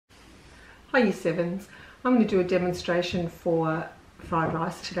Hi Year 7s. I'm going to do a demonstration for fried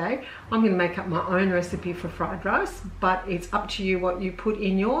rice today. I'm going to make up my own recipe for fried rice, but it's up to you what you put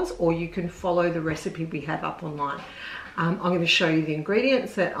in yours, or you can follow the recipe we have up online. I'm going to show you the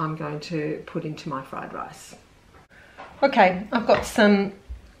ingredients that I'm going to put into my fried rice. Okay, I've got some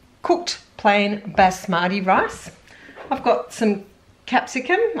cooked plain basmati rice. I've got some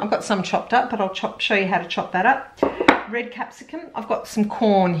capsicum. I've got some chopped up, but I'll show you how to chop that up. Red capsicum. I've got some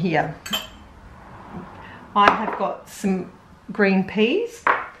corn here. I have got some green peas.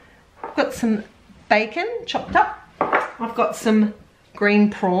 I've got some bacon chopped up. I've got some green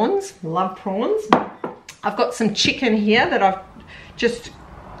prawns. Love prawns. I've got some chicken here that I've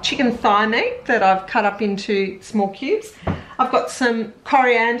chicken thigh meat that I've cut up into small cubes. I've got some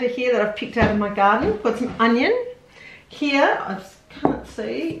coriander here that I've picked out of my garden. I've got some onion. Here, I just can't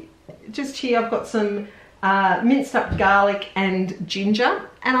see, just here I've got some minced up garlic and ginger,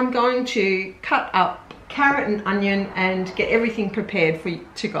 and I'm going to cut up carrot and onion and get everything prepared for you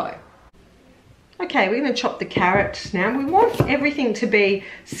to go. Okay, we're going to chop the carrot now. We want everything to be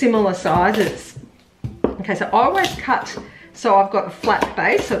similar sizes. Okay, so I always cut so I've got a flat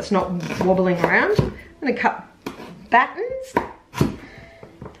base so it's not wobbling around. I'm going to cut battens.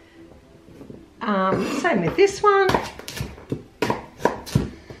 Same with this one.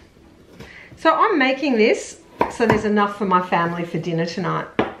 So I'm making this so there's enough for my family for dinner tonight.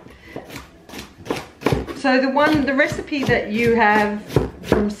 So the recipe that you have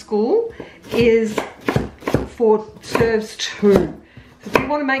from school is serves 2. So if you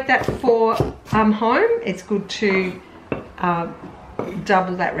want to make that for home, it's good to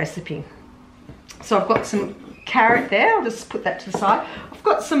double that recipe. So I've got some carrot there. I'll just put that to the side. I've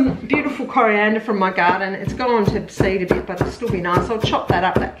got some beautiful coriander from my garden. It's gone to seed a bit, but it'll still be nice. I'll chop that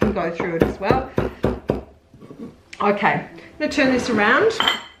up. That can go through it as well. Okay, I'm going to turn this around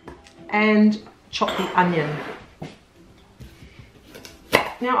and chop the onion.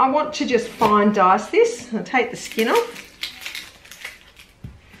 Now I want to just fine dice this. I'll take the skin off.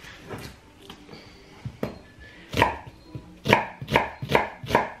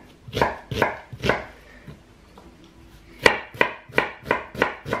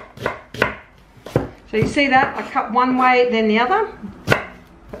 So you see that? I cut one way, then the other.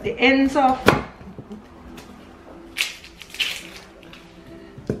 Cut the ends off.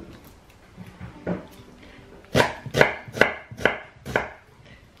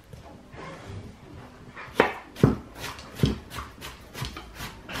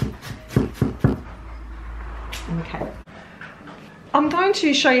 Okay. I'm going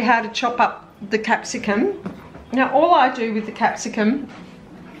to show you how to chop up the capsicum. Now all I do with the capsicum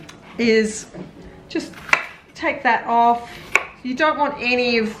is just take that off. You don't want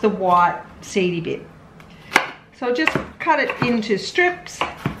any of the white seedy bit. So just cut it into strips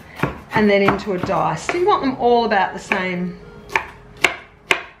and then into a dice. So you want them all about the same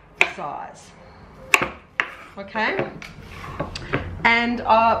size. Okay? And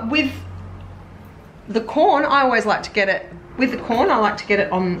with the corn, I always like to get it, with the corn, I like to get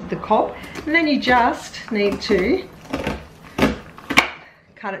it on the cob. And then you just need to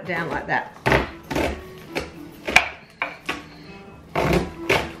cut it down like that.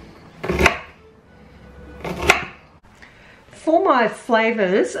 For my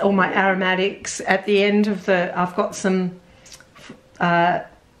flavours or my aromatics, at the end of I've got some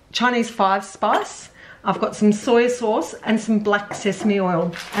Chinese 5 spice. I've got some soy sauce and some black sesame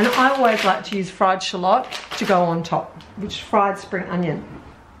oil. And I always like to use fried shallot to go on top, which fried spring onion.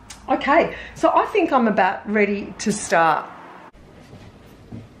 Okay, so I think I'm about ready to start.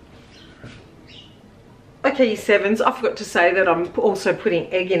 Okay, Year 7s, I forgot to say that I'm also putting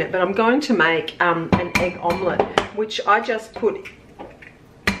egg in it, but I'm going to make an egg omelette, which I just put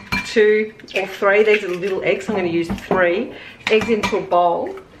 2 or 3, these are little eggs, I'm going to use 3 eggs into a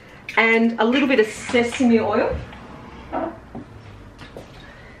bowl, and a little bit of sesame oil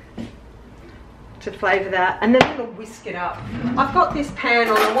to flavour that, and then I'm going to whisk it up. I've got this pan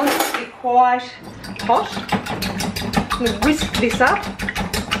on, I want it to be quite hot. I'm going to whisk this up.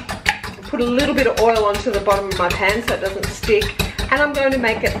 Put a little bit of oil onto the bottom of my pan so it doesn't stick, and I'm going to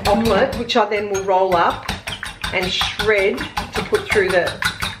make an omelette which I then will roll up and shred to put through the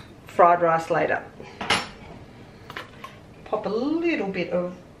fried rice later. Pop a little bit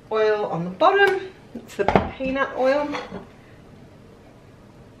of oil on the bottom. It's the peanut oil.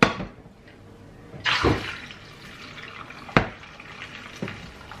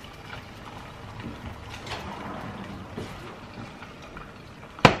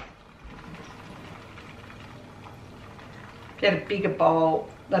 Get a bigger bowl,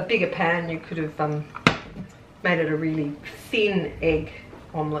 a bigger pan, you could have made it a really thin egg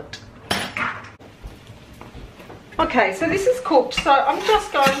omelette. Okay, so this is cooked, so I'm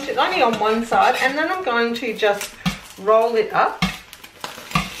just going to, only on one side, and then I'm going to just roll it up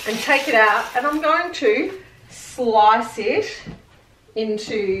and take it out, and I'm going to slice it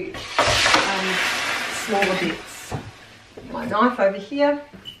into smaller bits. Put my knife over here.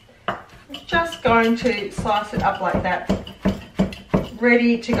 I'm just going to slice it up like that,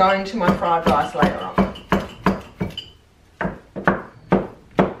 ready to go into my fried rice later on.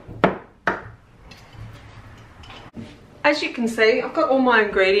 As you can see, I've got all my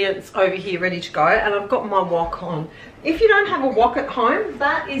ingredients over here ready to go, and I've got my wok on. If you don't have a wok at home,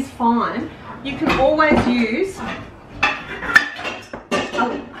 that is fine. You can always use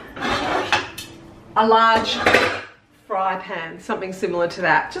a large fry pan, something similar to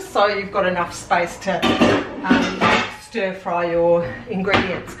that, just so you've got enough space to stir fry your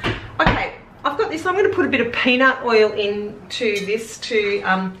ingredients. Okay, I've got this. I'm going to put a bit of peanut oil into this to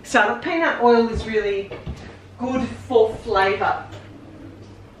start off. Peanut oil is really good for flavour.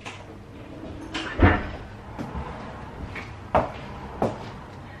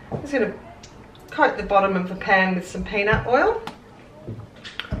 I'm just going to coat the bottom of the pan with some peanut oil.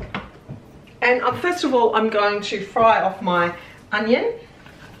 And first of all, I'm going to fry off my onion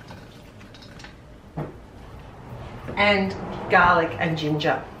and garlic and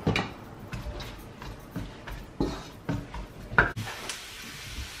ginger.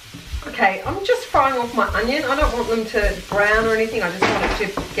 Okay, I'm just frying off my onion. I don't want them to brown or anything. I just want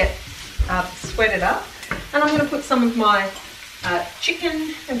it to get sweated up. And I'm going to put some of my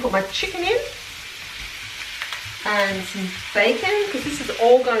chicken and put my chicken in. And some bacon, because this is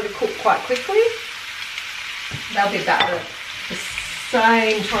all going to cook quite quickly. They'll be about the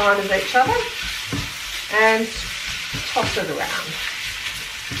same time as each other. And toss it around.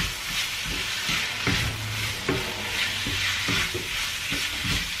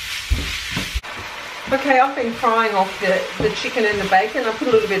 Okay, I've been frying off the chicken and the bacon. I put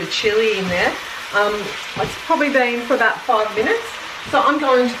a little bit of chilli in there. It's probably been for about 5 minutes. So I'm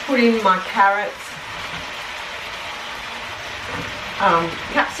going to put in my carrots,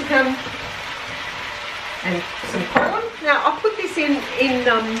 capsicum and some corn. Now I'll put this in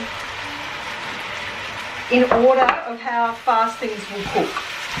order of how fast things will cook.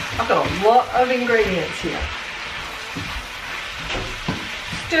 I've got a lot of ingredients here.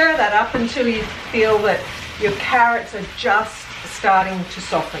 Stir that up until you feel that your carrots are just starting to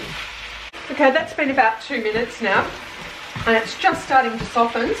soften. Okay, that's been about 2 minutes now and it's just starting to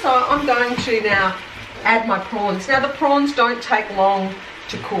soften, so I'm going to now add my prawns. Now the prawns don't take long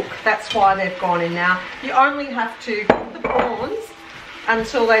to cook, that's why they've gone in now. You only have to cook the prawns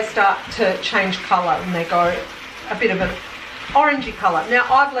until they start to change colour and they go a bit of an orangey colour. Now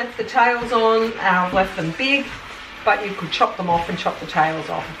I've left the tails on and I've left them big, but you could chop them off and chop the tails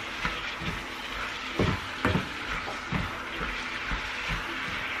off.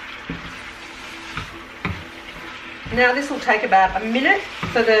 Now this will take about a minute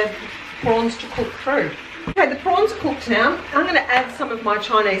for the prawns to cook through. Okay, the prawns are cooked now. I'm going to add some of my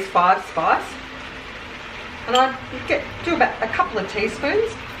Chinese 5-spice. And I do about a couple of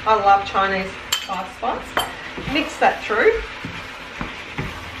teaspoons. I love Chinese 5-spice. Mix that through.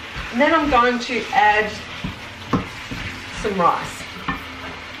 And then I'm going to add some rice.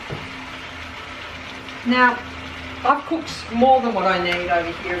 Now, I've cooked more than what I need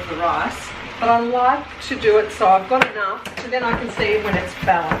over here of the rice, but I like to do it so I've got enough so then I can see when it's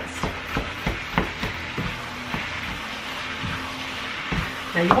balanced.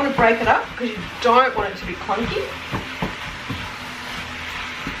 Now you want to break it up because you don't want it to be clunky.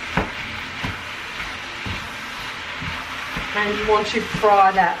 And you want to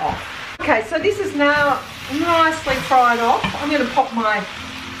fry that off. Okay, so this is now nicely fried off. I'm going to pop my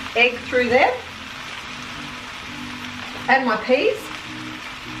egg through there. Add my peas.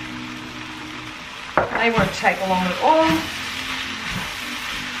 They won't take long at all.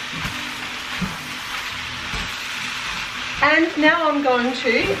 And now I'm going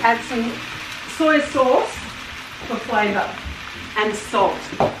to add some soy sauce for flavour and salt.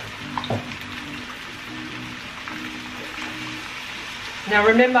 Now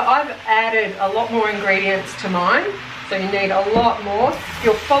remember, I've added a lot more ingredients to mine, so you need a lot more.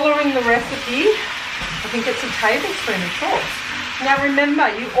 You're following the recipe. I think it's a tablespoon of salt. Now remember,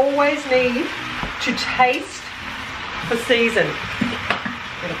 you always need to taste for season.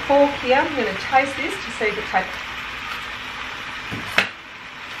 I've got a fork here. I'm going to taste this to see if it tastes.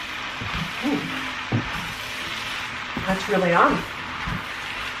 That's really on.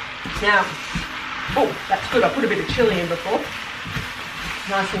 Now, oh, that's good. I put a bit of chilli in before.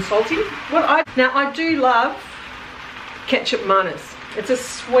 Nice and salty. Now I do love ketchup mayonnaise. It's a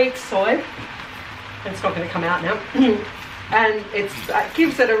sweet soy. It's not going to come out now. And it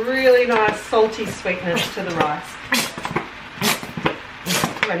gives it a really nice salty sweetness to the rice.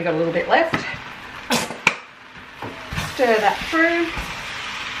 I've only got a little bit left. Stir that through.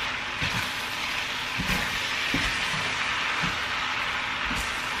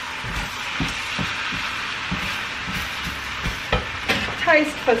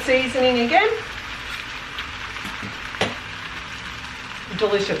 Taste for seasoning again.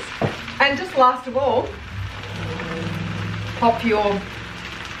 Delicious. And just last of all, pop your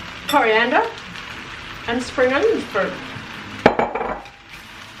coriander and spring onions through.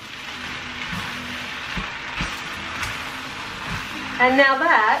 And now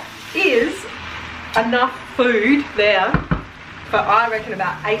that is enough food there for, I reckon,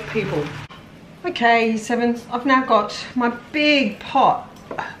 about 8 people. Okay, sevens, I've now got my big pot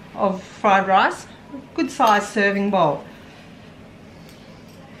of fried rice, good sized serving bowl.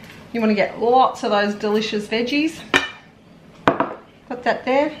 You want to get lots of those delicious veggies. Got that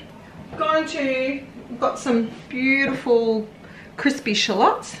there. Got some beautiful crispy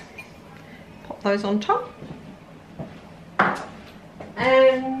shallots. Pop those on top.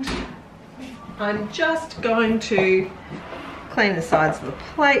 And I'm just going to clean the sides of the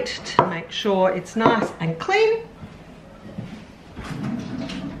plate to make sure it's nice and clean.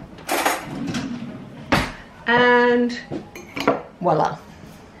 And voila,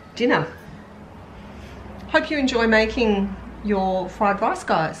 dinner. Hope you enjoy making your fried rice,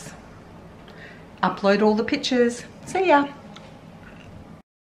 guys. Upload all the pictures. See ya.